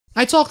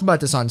I talked about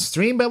this on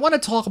stream, but I want to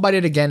talk about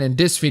it again in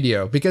this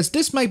video because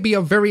this might be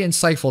a very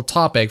insightful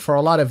topic for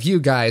a lot of you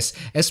guys,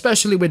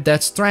 especially with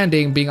Death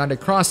Stranding being on the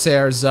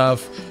crosshairs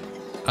of,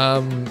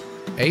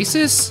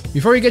 Aces?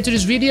 Before you get to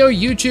this video,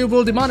 YouTube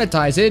will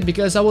demonetize it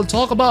because I will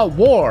talk about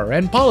war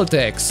and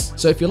politics.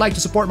 So if you'd like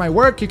to support my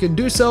work, you can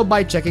do so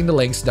by checking the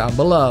links down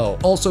below.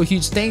 Also,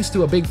 huge thanks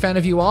to a big fan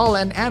of you all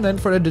and Anand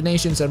for the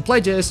donations and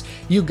pledges.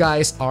 You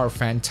guys are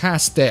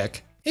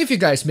fantastic. If you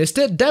guys missed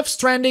it, Death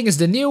Stranding is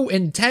the new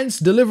intense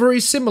delivery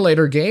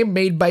simulator game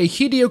made by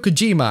Hideo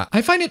Kojima.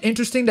 I find it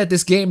interesting that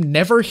this game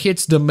never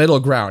hits the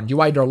middle ground.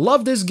 You either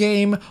love this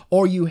game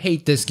or you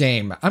hate this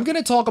game. I'm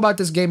gonna talk about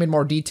this game in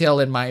more detail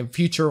in my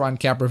future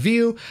on-cap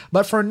review,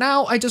 but for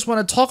now I just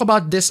want to talk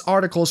about this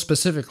article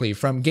specifically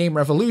from Game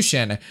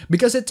Revolution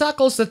because it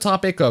tackles the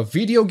topic of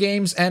video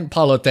games and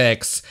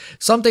politics.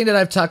 Something that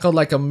I've tackled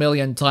like a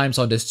million times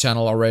on this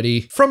channel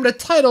already. From the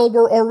title,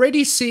 we're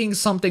already seeing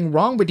something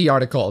wrong with the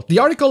article.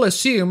 The article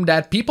assumed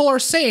that people are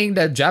saying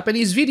that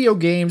Japanese video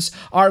games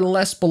are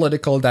less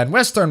political than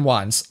Western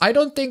ones. I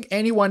don't think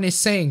anyone is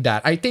saying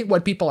that. I think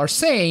what people are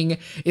saying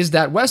is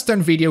that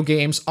Western video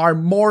games are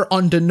more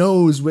on the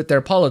nose with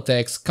their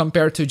politics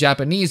compared to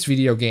Japanese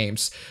video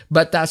games.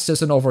 But that's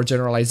just an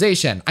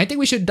overgeneralization. I think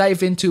we should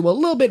dive into a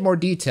little bit more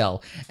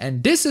detail.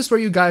 And this is where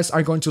you guys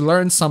are going to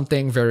learn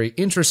something very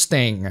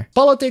interesting.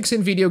 Politics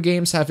in video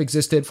games have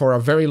existed for a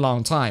very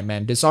long time,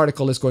 and this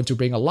article is going to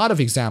bring a lot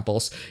of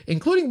examples,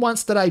 including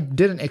ones that I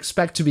didn't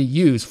expect to be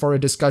used for a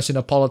discussion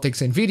of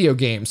politics in video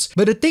games.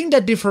 But the thing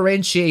that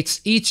differentiates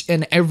each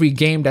and every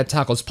game that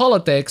tackles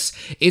politics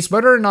is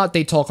whether or not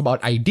they talk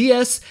about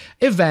ideas,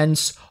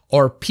 events,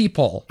 or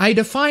people. I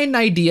define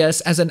ideas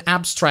as an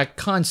abstract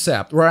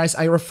concept, whereas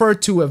I refer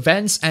to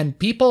events and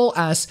people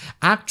as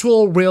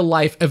actual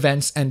real-life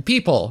events and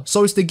people.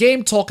 So is the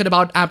game talking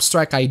about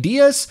abstract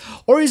ideas,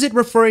 or is it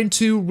referring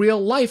to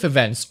real-life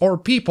events or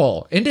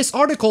people? In this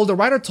article, the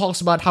writer talks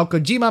about how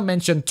Kojima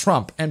mentioned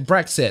Trump and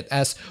Brexit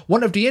as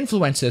one of the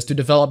influences to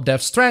develop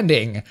Death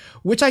Stranding,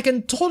 which I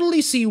can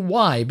totally see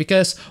why,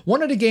 because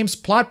one of the game's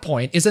plot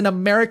point is an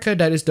America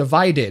that is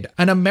divided,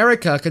 an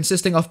America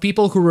consisting of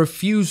people who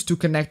refuse to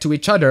connect to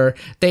each other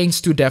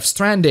thanks to Death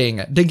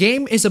Stranding. The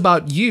game is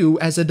about you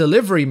as a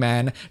delivery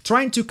man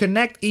trying to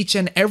connect each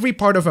and every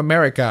part of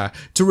America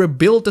to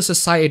rebuild the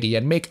society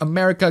and make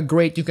America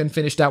great. You can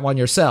finish that one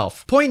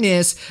yourself. Point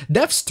is,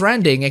 Death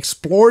Stranding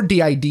explored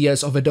the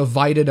ideas of a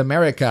divided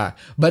America,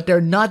 but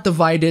they're not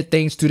divided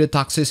thanks to the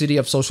toxicity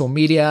of social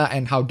media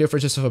and how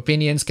differences of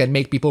opinions can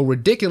make people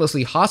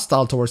ridiculously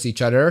hostile towards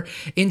each other.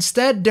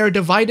 Instead, they're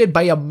divided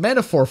by a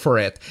metaphor for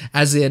it,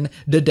 as in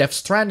the Death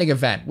Stranding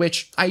event,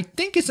 which I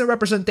think is a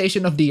representation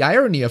of the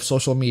irony of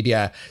social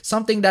media.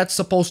 Something that's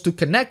supposed to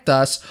connect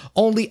us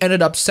only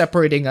ended up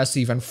separating us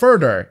even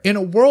further. In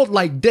a world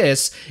like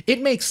this,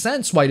 it makes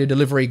sense why the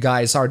delivery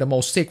guys are the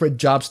most sacred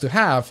jobs to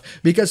have,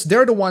 because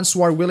they're the ones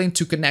who are willing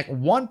to connect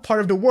one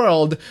part of the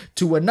world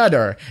to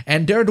another,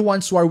 and they're the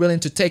ones who are willing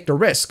to take the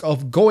risk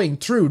of going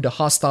through the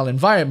hostile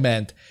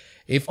environment.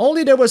 If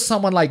only there was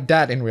someone like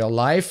that in real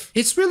life.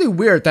 It's really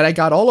weird that I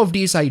got all of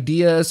these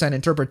ideas and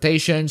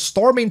interpretations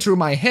storming through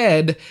my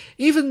head,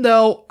 even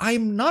though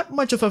I'm not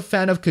much of a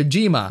fan of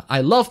Kojima.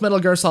 I love Metal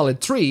Gear Solid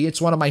 3,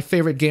 it's one of my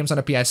favorite games on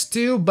the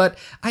PS2, but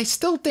I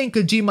still think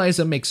Kojima is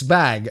a mixed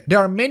bag. There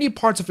are many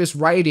parts of his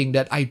writing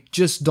that I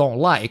just don't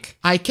like.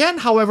 I can,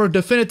 however,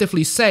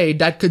 definitively say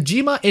that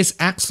Kojima is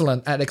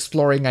excellent at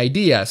exploring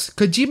ideas.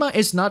 Kojima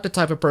is not the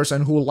type of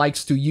person who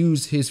likes to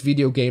use his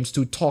video games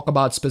to talk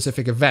about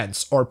specific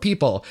events or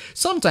people.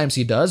 Sometimes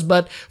he does,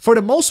 but for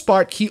the most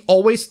part, he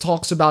always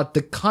talks about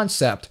the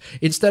concept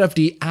instead of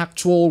the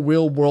actual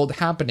real world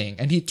happening,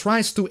 and he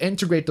tries to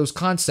integrate those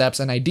concepts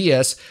and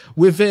ideas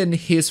within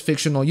his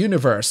fictional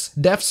universe.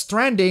 Death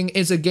Stranding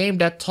is a game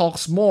that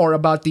talks more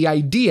about the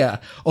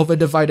idea of a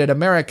divided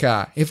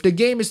America. If the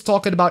game is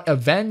talking about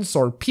events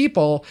or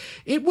people,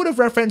 it would have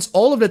referenced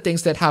all of the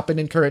things that happen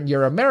in current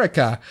year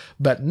America,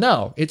 but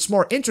no, it's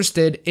more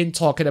interested in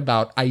talking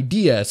about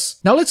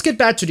ideas. Now let's get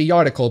back to the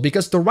article,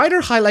 because the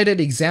writer highlighted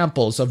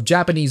examples of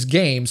Japanese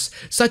games,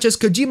 such as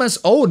Kojima's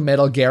own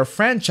Metal Gear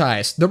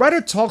franchise. The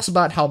writer talks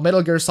about how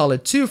Metal Gear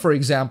Solid 2, for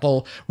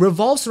example,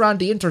 revolves around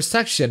the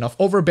intersection of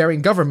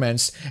overbearing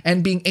governments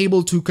and being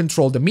able to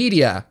control the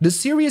media. The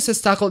series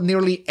has tackled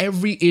nearly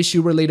every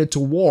issue related to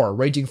war,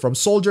 ranging from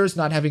soldiers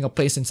not having a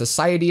place in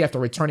society after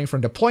returning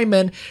from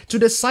deployment to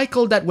the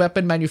cycle that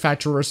weapon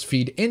manufacturers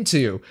feed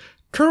into.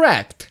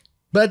 Correct.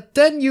 But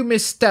then you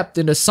misstepped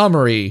in the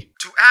summary.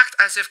 To act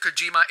as if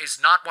Kojima is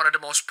not one of the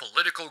most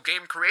political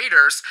game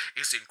creators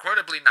is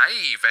incredibly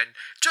naive and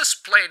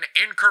just plain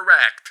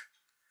incorrect.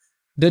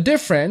 The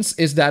difference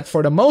is that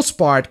for the most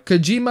part,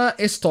 Kojima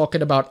is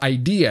talking about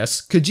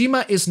ideas.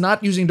 Kojima is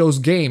not using those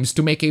games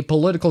to make a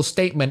political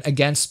statement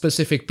against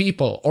specific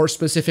people or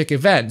specific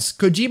events.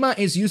 Kojima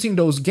is using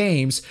those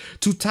games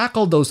to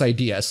tackle those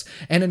ideas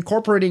and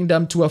incorporating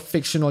them to a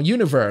fictional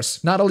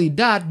universe. Not only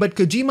that, but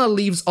Kojima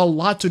leaves a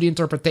lot to the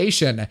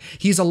interpretation.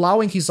 He's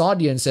allowing his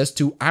audiences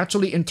to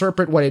actually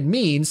interpret what it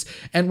means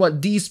and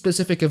what these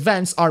specific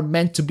events are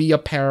meant to be a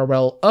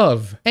parallel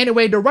of.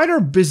 Anyway, the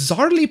writer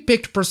bizarrely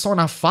picked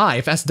Persona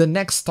 5 as the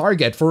next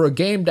target for a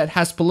game that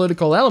has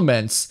political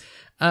elements.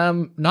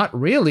 Not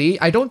really.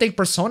 I don't think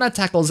Persona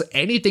tackles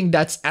anything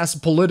that's as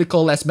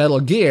political as Metal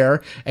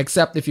Gear,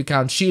 except if you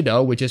count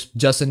Shido, which is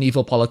just an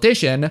evil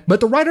politician. But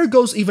the writer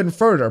goes even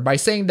further by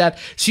saying that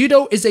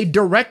Shido is a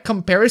direct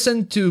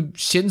comparison to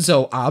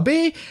Shinzo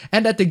Abe,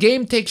 and that the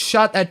game takes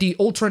shot at the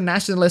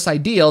ultra-nationalist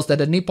ideals that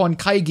the Nippon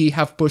Kaigi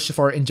have pushed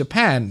for in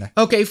Japan.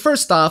 Okay,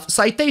 first off,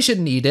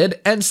 citation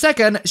needed, and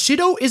second,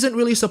 Shido isn't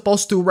really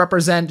supposed to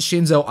represent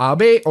Shinzo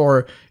Abe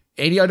or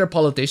any other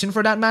politician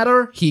for that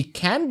matter. He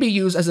can be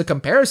used as a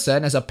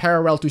comparison, as a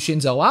parallel to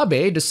Shinzo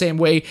Abe, the same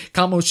way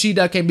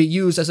Kamoshida can be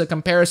used as a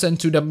comparison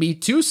to the Me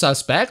Too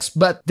suspects,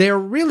 but they're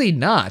really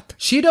not.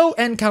 Shido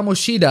and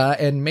Kamoshida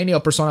and many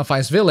of Persona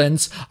 5's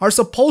villains are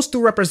supposed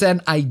to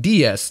represent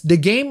ideas. The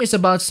game is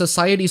about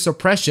society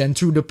suppression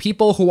through the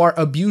people who are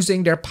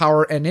abusing their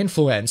power and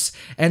influence,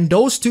 and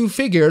those two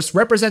figures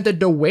represented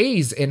the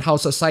ways in how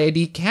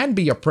society can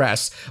be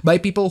oppressed by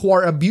people who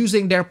are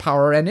abusing their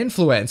power and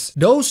influence.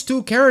 Those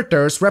two characters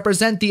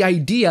represent the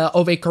idea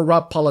of a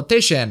corrupt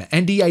politician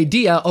and the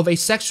idea of a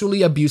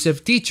sexually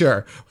abusive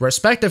teacher,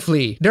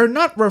 respectively. They're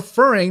not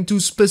referring to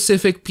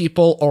specific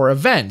people or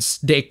events.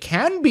 They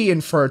can be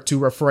inferred to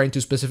referring to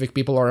specific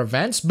people or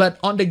events, but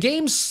on the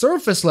game's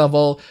surface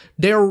level,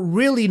 they're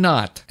really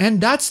not.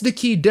 And that's the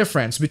key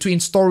difference between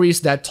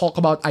stories that talk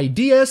about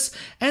ideas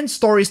and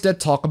stories that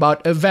talk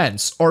about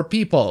events or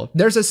people.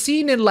 There's a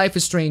scene in Life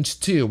is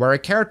Strange 2 where a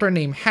character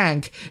named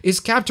Hank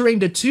is capturing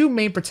the two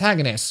main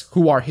protagonists,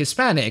 who are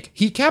Hispanic.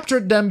 He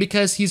captured them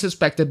because he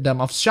suspected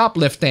them of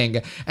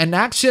shoplifting, an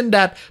action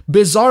that,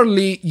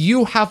 bizarrely,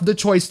 you have the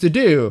choice to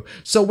do.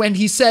 So when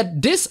he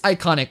said this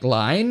iconic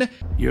line,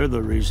 "You're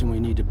the reason we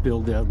need to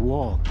build that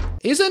wall,"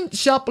 isn't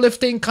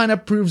shoplifting kind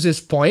of proves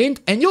his point?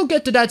 And you'll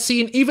get to that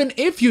scene even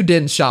if you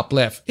didn't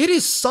shoplift. It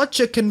is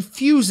such a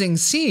confusing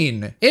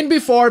scene. In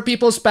before,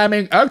 people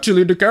spamming,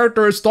 actually the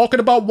character is talking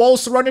about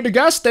walls surrounding the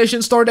gas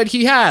station store that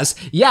he has.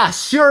 Yeah,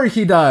 sure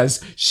he does.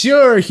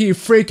 Sure he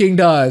freaking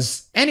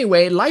does.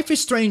 Anyway, Life is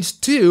Strange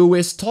 2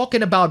 is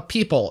talking about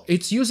people.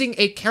 It's using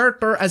a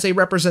character as a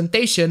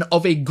representation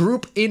of a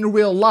group in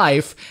real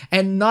life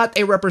and not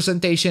a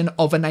representation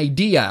of an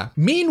idea.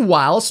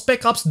 Meanwhile,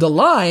 Spec Ops: The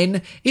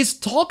Line is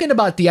talking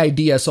about the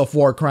ideas of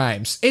war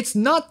crimes. It's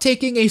not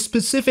taking a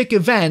specific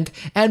event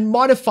and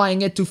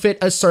modifying it to fit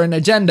a certain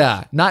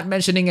agenda, not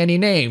mentioning any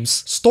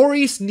names.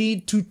 Stories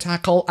need to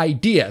tackle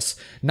ideas,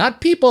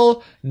 not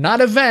people,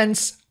 not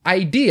events,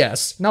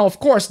 ideas. Now, of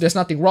course, there's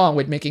nothing wrong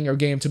with making your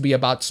game to be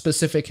about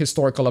specific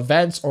historical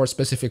events or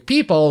specific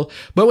people,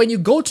 but when you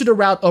go to the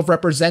route of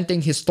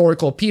representing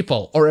historical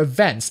people or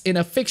events in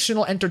a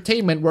fictional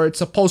entertainment where it's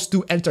supposed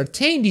to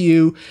entertain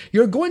you,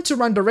 you're going to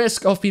run the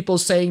risk of people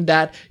saying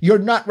that you're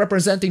not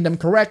representing them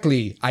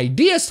correctly.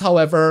 Ideas,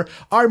 however,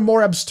 are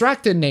more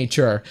abstract in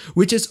nature,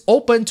 which is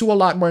open to a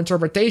lot more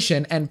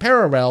interpretation and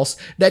parallels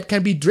that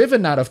can be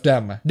driven out of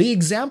them. The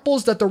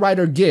examples that the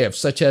writer gives,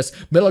 such as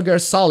Metal Gear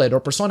Solid or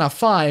Persona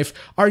 5,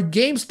 are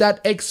games that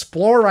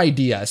explore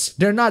ideas.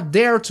 They're not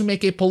there to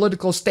make a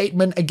political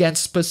statement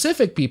against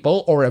specific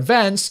people or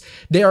events.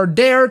 They are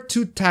there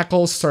to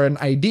tackle certain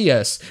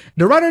ideas.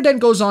 The writer then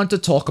goes on to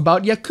talk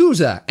about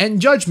Yakuza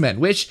and Judgment,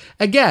 which,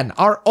 again,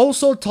 are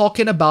also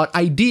talking about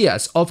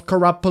ideas of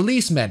corrupt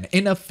policemen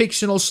in a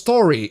fictional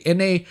story, in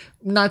a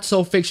not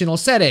so fictional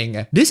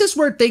setting. This is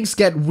where things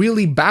get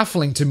really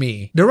baffling to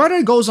me. The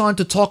writer goes on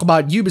to talk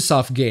about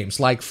Ubisoft games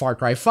like Far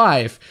Cry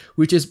 5,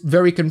 which is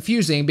very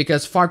confusing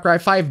because Far Cry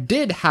 5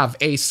 did have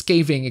a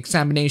scathing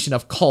examination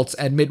of cults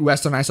and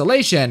Midwestern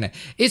isolation.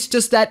 It's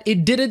just that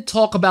it didn't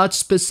talk about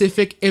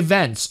specific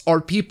events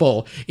or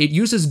people. It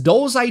uses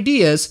those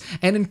ideas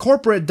and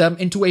incorporate them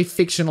into a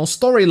fictional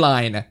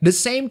storyline. The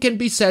same can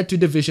be said to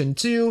Division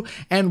 2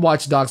 and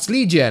Watch Dogs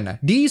Legion.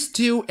 These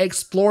two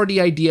explore the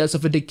ideas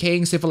of a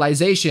decaying civilization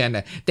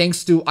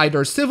thanks to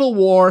either civil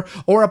war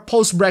or a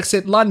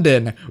post-Brexit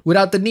London,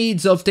 without the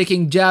needs of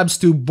taking jabs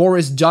to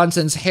Boris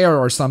Johnson's hair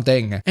or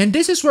something. And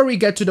this is where we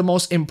get to the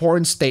most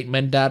important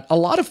statement that a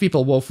lot of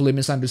people woefully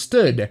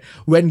misunderstood.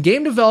 When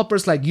game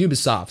developers like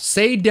Ubisoft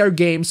say their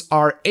games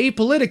are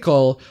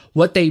apolitical,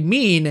 what they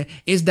mean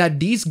is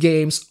that these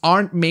games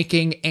aren't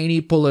making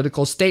any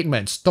political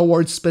statements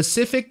towards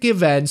specific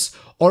events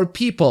or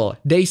people.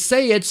 They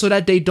say it so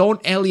that they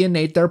don't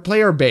alienate their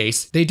player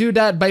base. They do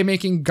that by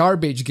making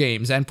garbage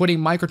games and putting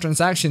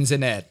microtransactions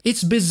in it.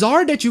 It's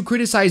bizarre that you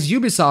criticize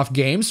Ubisoft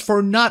games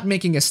for not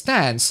making a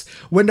stance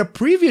when the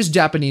previous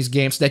Japanese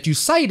games that you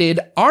cited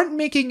aren't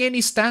making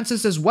any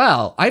stances as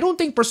well. I don't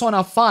think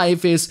Persona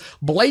 5 is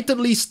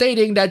blatantly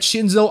stating that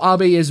Shinzo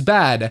Abe is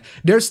bad.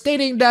 They're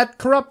stating that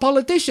corrupt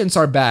politicians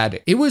are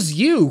bad. It was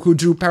you who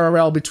drew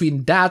parallel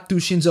between that to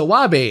Shinzo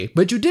Abe,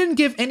 but you didn't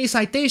give any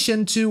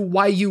citation to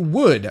why you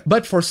would.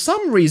 But for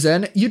some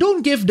reason, you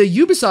don't give the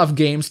Ubisoft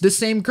games the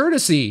same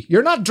courtesy.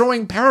 You're not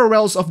drawing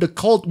parallels of the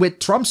cult with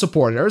Trump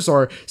supporters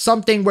or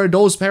something where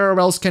those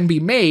parallels can be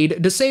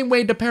made the same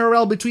way the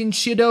parallel between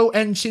Shido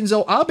and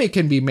Shinzo Abe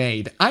can be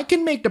made. I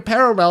can make the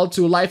parallel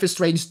to Life is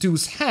Strange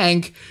 2's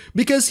Hank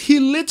because he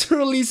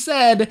literally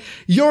said,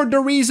 "You're the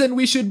reason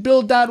we should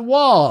build that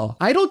wall."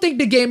 I don't think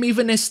the game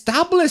even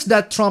established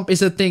that Trump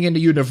is a thing in the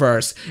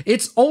universe.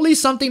 It's only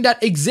something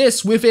that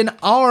exists within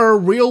our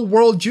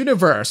real-world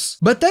universe.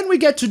 But then we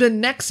get to the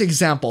next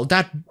example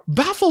that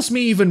baffles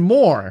me even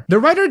more. The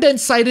writer then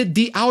cited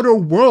The Outer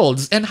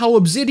Worlds and how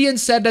Obsidian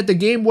said that the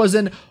game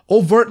wasn't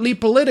overtly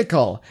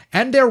political.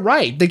 And they're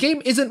right, the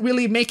game isn't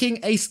really making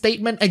a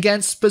statement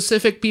against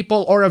specific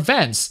people or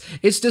events.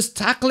 It's just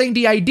tackling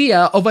the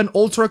idea of an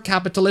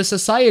ultra-capitalist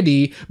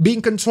society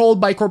being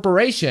controlled by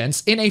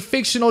corporations in a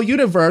fictional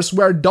universe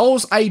where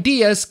those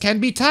ideas can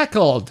be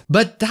tackled.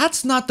 But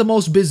that's not the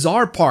most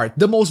bizarre part.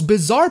 The most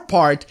bizarre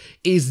part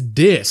is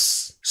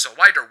this. So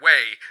either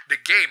way, the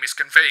game is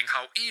conveying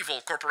how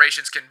evil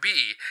corporations can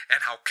be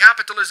and how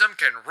capitalism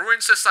can ruin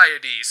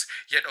societies,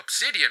 yet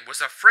Obsidian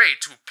was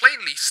afraid to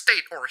plainly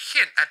state or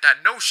hint at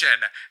that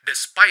notion,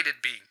 despite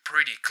it being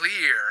pretty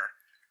clear.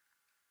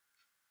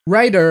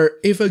 Writer,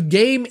 if a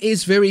game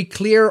is very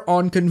clear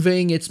on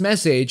conveying its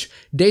message,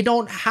 they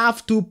don't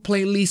have to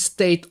plainly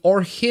state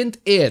or hint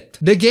it.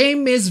 The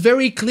game is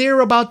very clear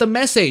about the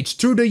message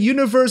through the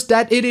universe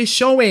that it is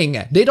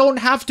showing. They don't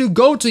have to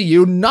go to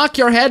you, knock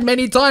your head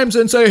many times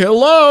and say,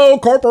 "Hello,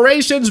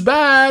 corporations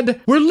bad."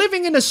 We're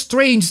living in a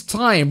strange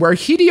time where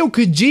Hideo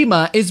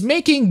Kojima is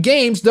making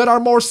games that are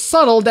more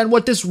subtle than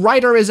what this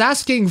writer is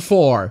asking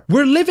for.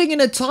 We're living in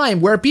a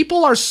time where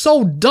people are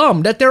so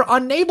dumb that they're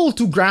unable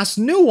to grasp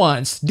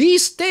nuance.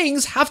 These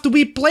things have to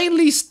be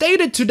plainly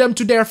stated to them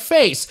to their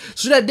face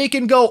so that they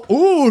can go,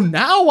 "Ooh,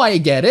 now I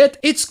get it."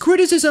 It's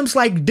criticisms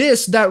like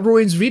this that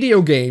ruins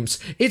video games.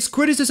 It's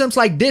criticisms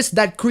like this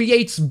that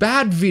creates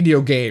bad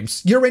video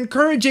games. You're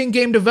encouraging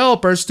game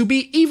developers to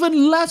be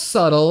even less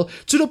subtle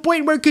to the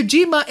point where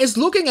Kojima is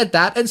looking at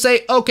that and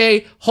say,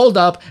 "Okay, hold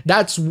up,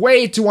 that's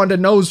way too on the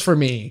nose for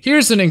me."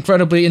 Here's an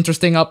incredibly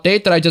interesting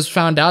update that I just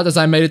found out as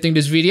I'm editing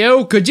this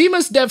video.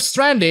 Kojima's Death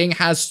Stranding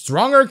has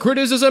stronger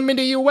criticism in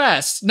the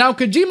US. Now,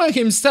 Kojima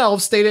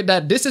himself stated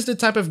that this is the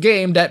type of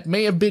game that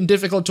may have been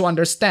difficult to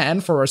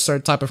understand for a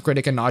certain type of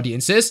critic and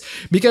audiences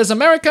because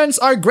Americans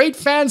are great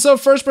fans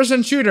of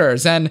first-person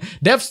shooters and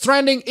Death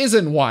Stranding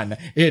isn't one.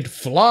 It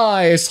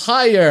flies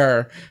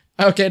higher.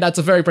 Okay, that's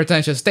a very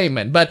pretentious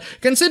statement, but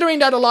considering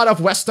that a lot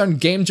of Western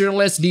game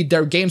journalists need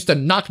their games to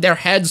knock their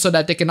heads so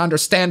that they can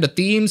understand the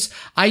themes,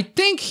 I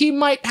think he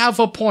might have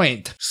a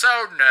point.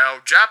 So no,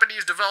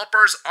 Japanese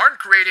developers aren't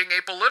creating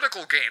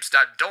apolitical games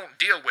that don't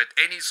deal with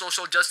any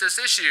social justice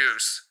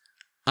issues.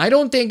 I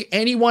don't think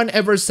anyone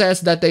ever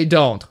says that they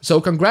don't.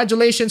 So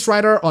congratulations,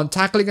 writer, on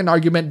tackling an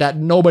argument that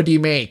nobody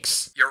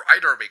makes. You're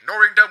either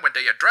ignoring them when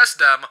they address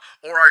them,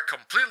 or are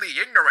completely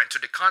ignorant to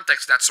the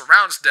context that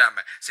surrounds them,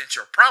 since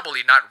you're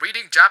probably not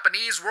reading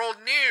Japanese world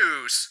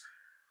news.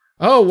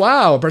 Oh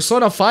wow,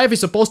 Persona 5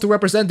 is supposed to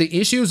represent the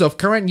issues of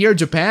current year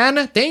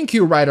Japan? Thank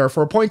you, writer,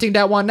 for pointing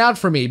that one out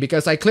for me,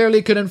 because I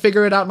clearly couldn't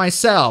figure it out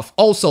myself.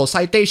 Also,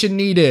 citation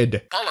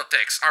needed.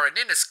 Politics are an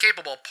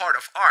inescapable part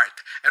of art,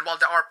 and while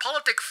there are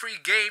politic-free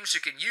games you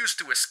can use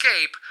to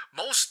escape,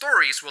 most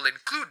stories will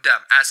include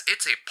them as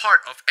it's a part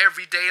of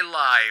everyday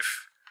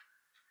life.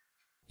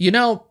 You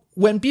know,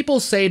 when people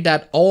say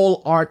that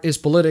all art is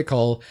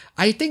political,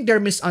 I think they're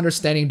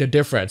misunderstanding the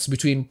difference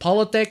between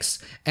politics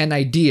and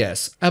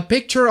ideas. A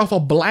picture of a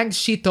blank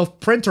sheet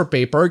of printer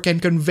paper can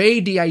convey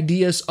the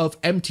ideas of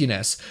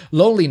emptiness,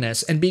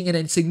 loneliness, and being an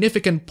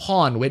insignificant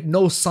pawn with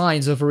no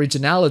signs of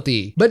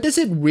originality. But does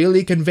it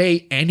really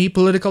convey any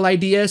political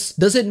ideas?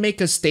 Does it make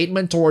a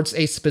statement towards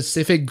a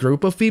specific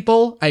group of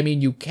people? I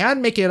mean, you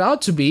can make it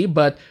out to be,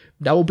 but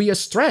that would be a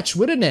stretch,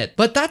 wouldn't it?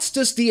 But that's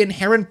just the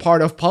inherent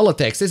part of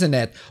politics, isn't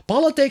it?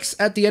 Politics,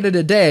 at the end of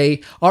the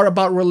day, are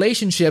about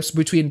relationships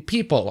between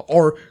people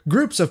or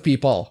groups of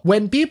people.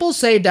 When people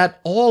say that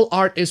all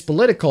art is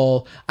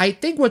political, I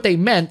think what they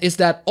meant is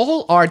that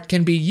all art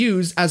can be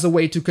used as a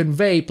way to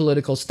convey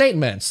political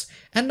statements.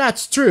 And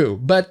that's true,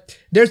 but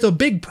there's a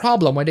big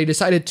problem when they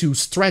decided to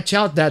stretch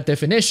out that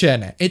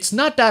definition. It's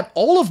not that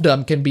all of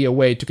them can be a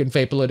way to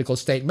convey political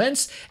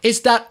statements,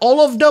 it's that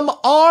all of them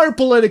are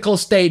political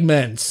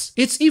statements.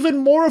 It's even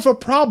more of a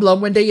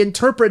problem when they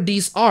interpret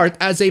these art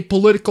as a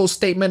political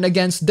statement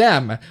against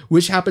them,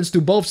 which happens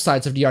to both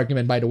sides of the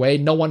argument, by the way.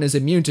 No one is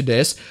immune to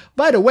this.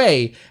 By the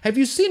way, have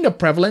you seen the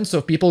prevalence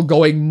of people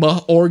going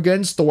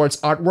organs towards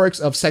artworks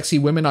of sexy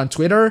women on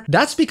Twitter?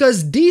 That's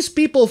because these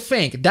people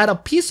think that a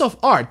piece of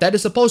art that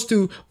is supposed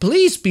to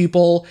please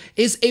people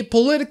is a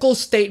political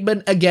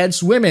statement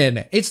against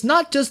women. It's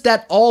not just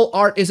that all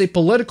art is a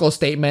political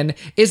statement,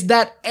 it's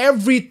that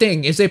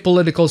everything is a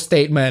political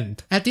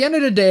statement. At the end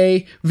of the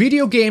day,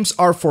 video games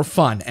are for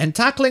fun, and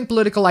tackling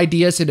political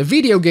ideas in a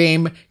video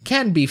game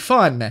can be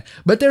fun.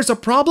 But there's a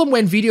problem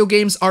when video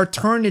games are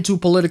turned into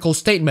political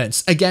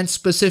statements against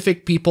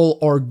specific people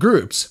or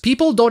groups.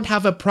 People don't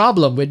have a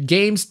problem with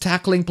games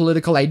tackling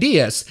political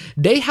ideas.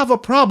 They have a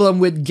problem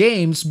with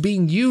games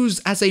being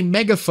used as a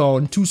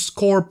megaphone to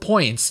score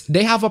points.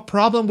 They have a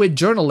problem with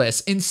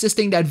journalists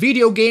insisting that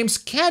video games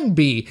can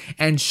be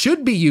and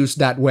should be used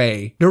that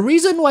way. The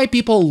reason why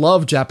people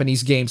love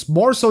Japanese games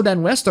more so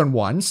than Western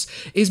ones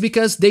is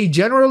because they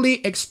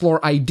generally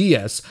explore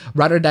ideas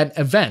rather than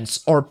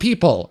events or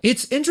people.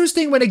 It's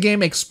interesting when a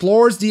game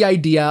explores the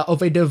idea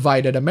of a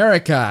divided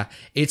America.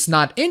 It's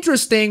not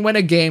interesting when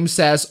a game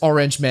says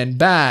orange men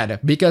bad,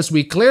 because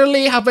we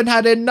clearly haven't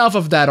had enough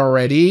of that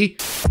already.